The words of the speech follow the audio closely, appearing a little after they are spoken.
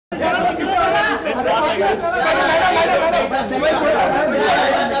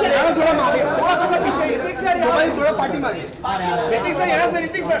थोड़ा पार्टी मारिए ऋतिक सर यहाँ से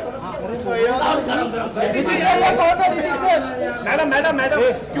Hrithik sir madam madam madam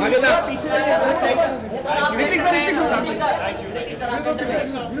पीछे ऋतिक सर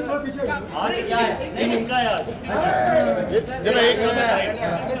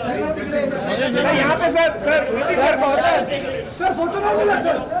यहाँ पे sir sir Hrithik sir sir photo नहीं मिला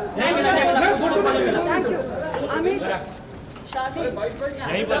सर नहीं मिला थैंक यू अमित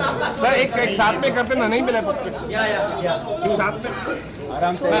सर एक साथ में करते ना नहीं मिला एक साथ में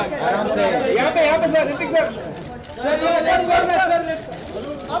आराम से यहाँ पे सर ऋतिक सर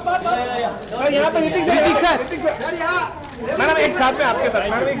सर यहाँ पे ऋतिक सर मैडम एक साथ में आपके साथ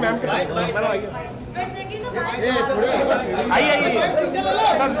मैडम एक मैम के साथ मैडम आइए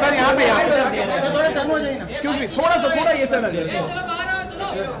सर यहाँ पे थोड़ा ये सर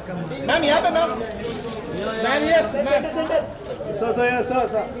मैम यहाँ पे मैम ये sir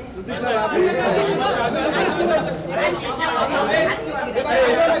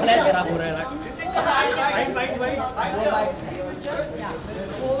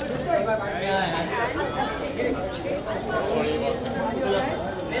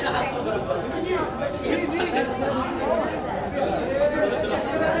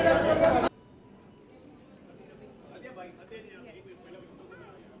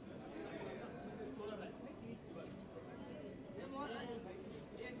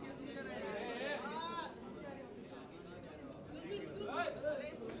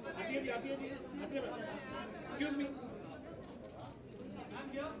Excuse me.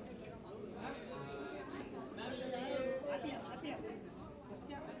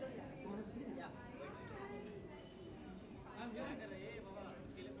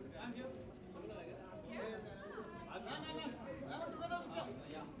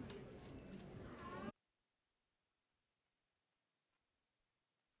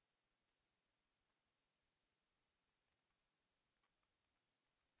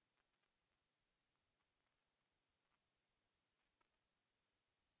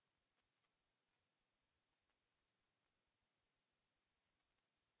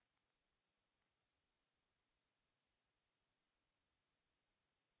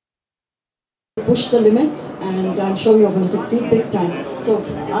 Push the limits, and I'm sure you're going to succeed big time. So,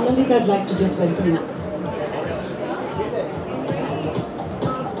 Anandita, I'd like to just welcome you.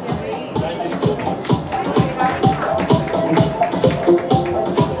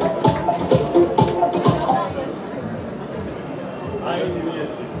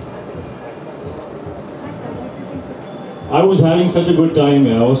 I was having such a good time.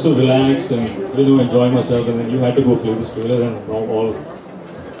 I was so relaxed and enjoying myself, and then you had to go play this trailer, and now all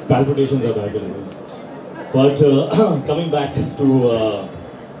palpitations are back again. But coming back to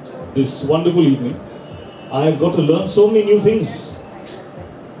this wonderful evening, I've got to learn so many new things.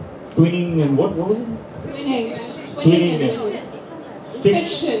 Twinning and what was it? Twinning.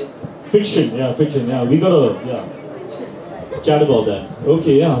 Fiction. Fiction, yeah. We got to chat about that.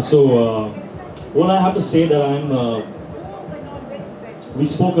 Okay, yeah. So, well, I have to say that we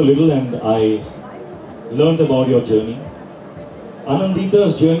spoke a little and I learned about your journey.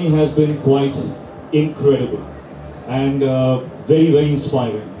 Anandita's journey has been quite incredible and very, very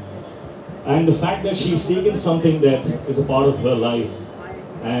inspiring. And the fact that she's taken something that is a part of her life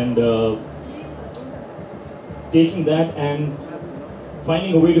and taking that and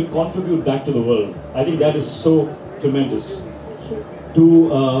finding a way to contribute back to the world, I think that is so tremendous.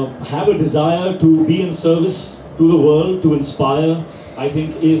 To have a desire to be in service to the world, to inspire, I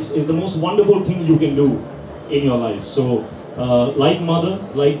think is the most wonderful thing you can do in your life. So, like mother,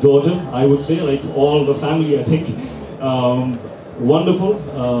 like daughter, I would say, like all the family, I think, wonderful.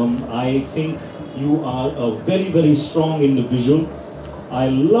 I think you are a very, very strong individual. I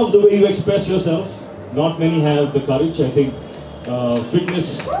love the way you express yourself. Not many have the courage. I think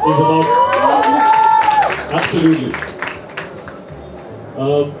fitness is about... Absolutely.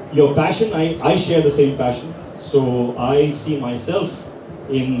 Your passion, I share the same passion. So I see myself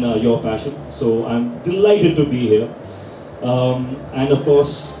in your passion. So I'm delighted to be here. And of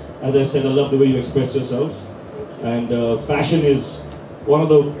course, as I said, I love the way you express yourself. And fashion is one of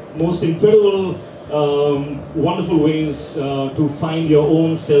the most incredible, wonderful ways to find your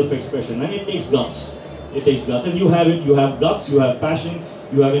own self-expression. And it takes guts. It takes guts. And you have it. You have guts, you have passion,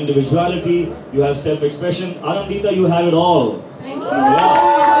 you have individuality, you have self-expression. Anandita, you have it all. Thank you.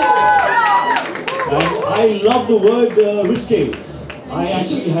 And I love the word risque. I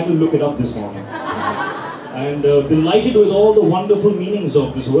actually had to look it up this morning. And delighted with all the wonderful meanings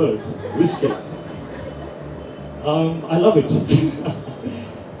of this word, risque. I love it.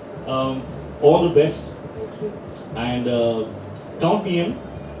 All the best you. And count me in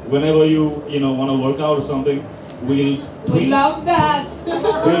whenever you want to work out or something. We'll twin. We love that.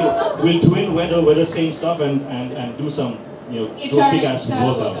 we'll twin weather the same stuff and do some do a big ass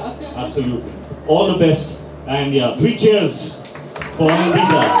workout. Absolutely. All the best. And yeah, 3 cheers for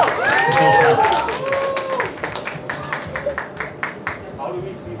Anandita. How do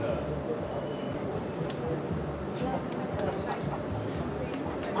we see that?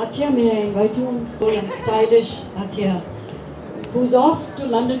 Athia, may I invite you on stage? And stylish Athia, who's off to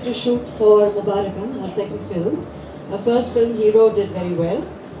London to shoot for Mubarakan, her second film. Her first film, Hero, did very well.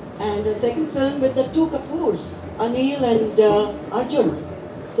 And her second film with the 2 Kapoors, Anil and Arjun.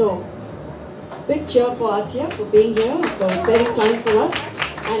 So, big cheer for Athia for being here, for sparing time for us.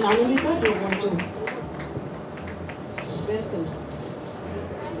 And Anandita, do you want to welcome?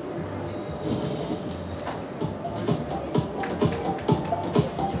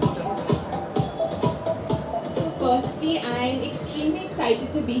 Firstly, I'm extremely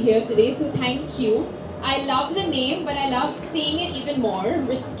excited to be here today, so thank you. I love the name, but I love saying it even more,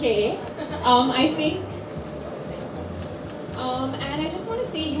 risque. I think, and I just want to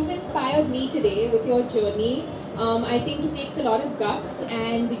say you've inspired me today with your journey. I think it takes a lot of guts,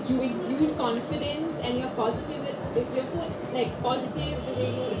 and you exude confidence, and you're positive. You're so positive the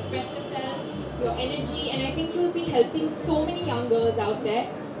way you express yourself, your energy, and I think you'll be helping so many young girls out there.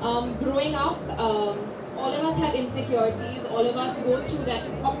 Growing up, all of us have insecurities. All of us go through that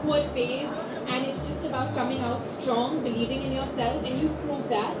awkward phase. And it's just about coming out strong, believing in yourself, and you've proved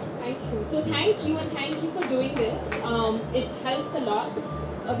that. Thank you. So thank you, and thank you for doing this. It helps a lot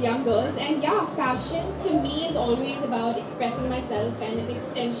of young girls. And yeah, fashion to me is always about expressing myself and an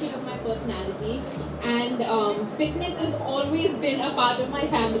extension of my personality. And fitness has always been a part of my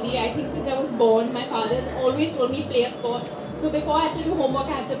family. I think since I was born, my father has always told me play a sport. So before I had to do homework,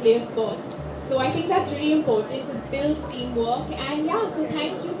 I had to play a sport. So I think that's really important. It builds teamwork. And yeah, so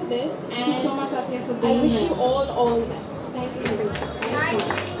thank you for this. And thank you so much, Athia, for being here. I wish you all the best. Thank you. Thank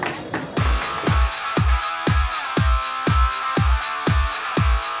you.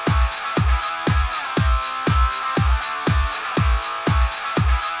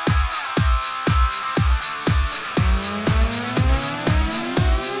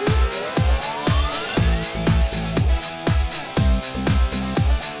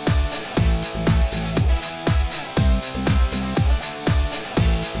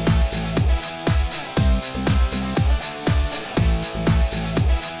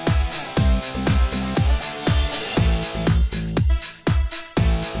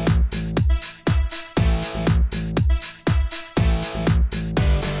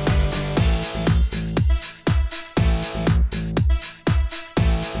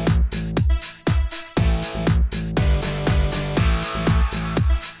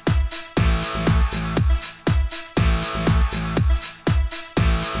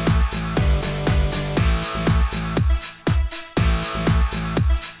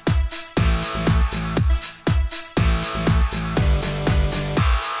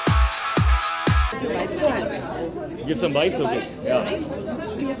 Give some bites, okay? Yeah.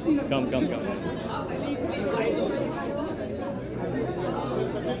 Come.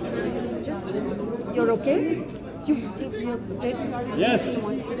 You're okay? You're ready? Yes.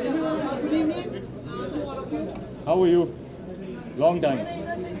 How are you? Long time.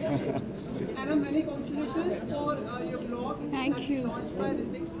 Anna, many congratulations for your blog. Thank you. Launched by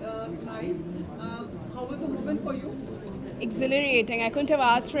Hrithik tonight. How was the moment for you? Exhilarating. I couldn't have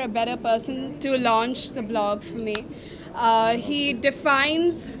asked for a better person to launch the blog for me. He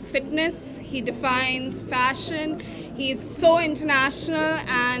defines fitness, he defines fashion, he's so international,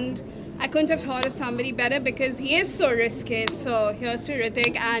 and I couldn't have thought of somebody better because he is so risky. So here's to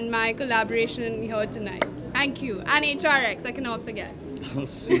Hrithik and my collaboration here tonight. Thank you. And HRX, I cannot forget. Oh,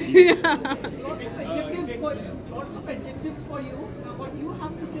 sweet. Lots of adjectives for you. Now, what you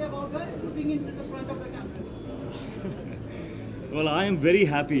have to say about her, looking into the front of the camera. Well, I am very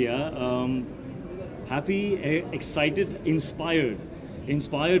happy. Happy, excited, inspired.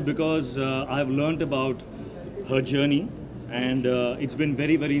 Inspired because I've learned about her journey, and it's been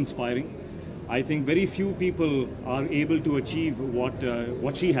very, very inspiring. I think very few people are able to achieve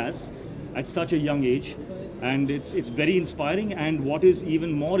what she has at such a young age, and it's very inspiring. And what is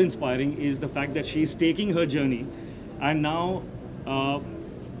even more inspiring is the fact that she's taking her journey and now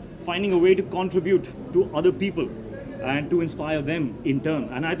finding a way to contribute to other people and to inspire them in turn.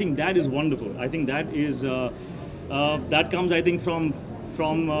 And I think that is wonderful. I think that is that comes, I think, from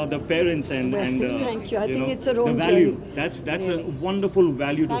the parents and Thank you. I think it's a the own value. journey. That's Really. a wonderful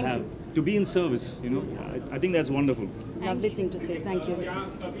value to Thank have. you. to be in service. You know, I think that's wonderful. Lovely thing to say. Thank you.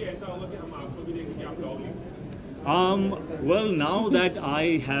 Well, now that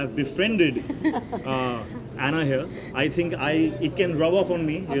I have befriended Anna here, I think it can rub off on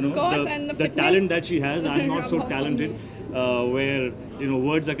me. You know, course, and the fitness. talent that she has. I'm not so talented where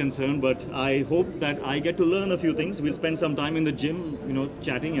words are concerned, but I hope that I get to learn a few things. We'll spend some time in the gym,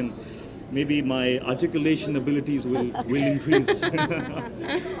 chatting, and maybe my articulation abilities will increase.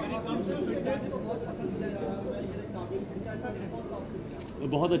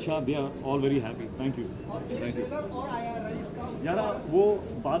 बहुत अच्छा, we are all very happy. Thank you. यार वो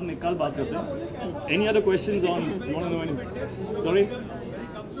बाद में कल बात करते हैं. Any other questions on? You want to know anything? Sorry. When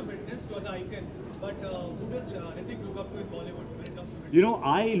it comes to fitness, you are the icon. But who does Hrithik look up to in Bollywood when it comes to fitness?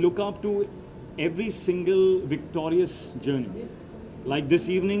 I look up to every single victorious journey. Like this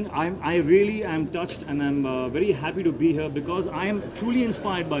evening, I really am touched, and I'm very happy to be here because I am truly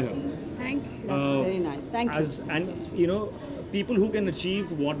inspired by her. Thank you. That's very nice. Thank you. And So sweet. people who can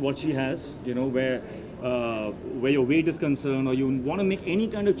achieve what she has, where your weight is concerned, or you want to make any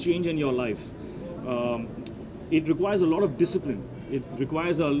kind of change in your life, it requires a lot of discipline. It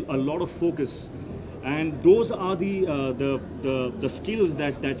requires a lot of focus, and those are the skills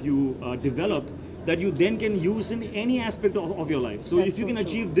that you develop, that you then can use in any aspect of your life. So if you can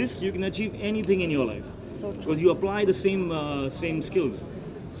achieve this, you can achieve anything in your life. So true. Because you apply the same skills.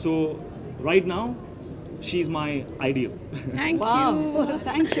 So right now, she's my ideal. Thank Wow. you.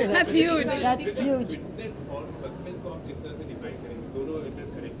 Thank you. That's huge. That's huge. fitness और success को आप किस तरह से define करेंगे? दोनों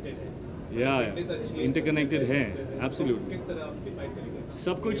interconnected हैं. Yeah. Interconnected है. Absolutely. किस तरह आप डिफाइन करेंगे?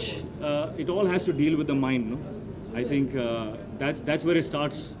 सब कुछ, it all has to deal with the mind, no? I think that's where it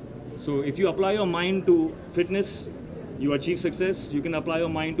starts. So if you apply your mind to fitness, you achieve success. You can apply your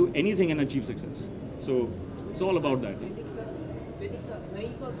mind to anything and achieve success. So it's all about that.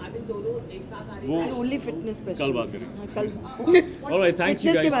 See, only fitness questions. कल बात करेंगे. कल. All right, thank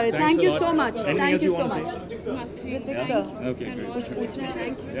you Fitness guys. के बारे. Thanks Thank a you lot. so much. Anything Thank else you you so want much. to say? Hrithik Yeah? sir. Okay, good. कुछ पूछना है?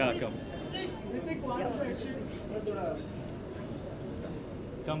 Yeah, come.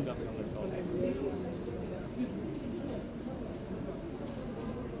 Come, that's all.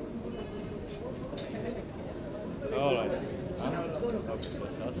 All right. Okay,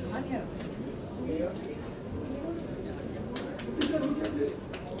 that's us.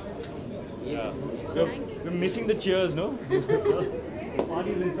 Yeah. We're missing the cheers, no? The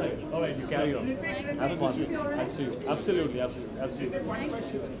party's inside. All right, you carry on. Have fun. I'll see you. Absolutely. I'll see you.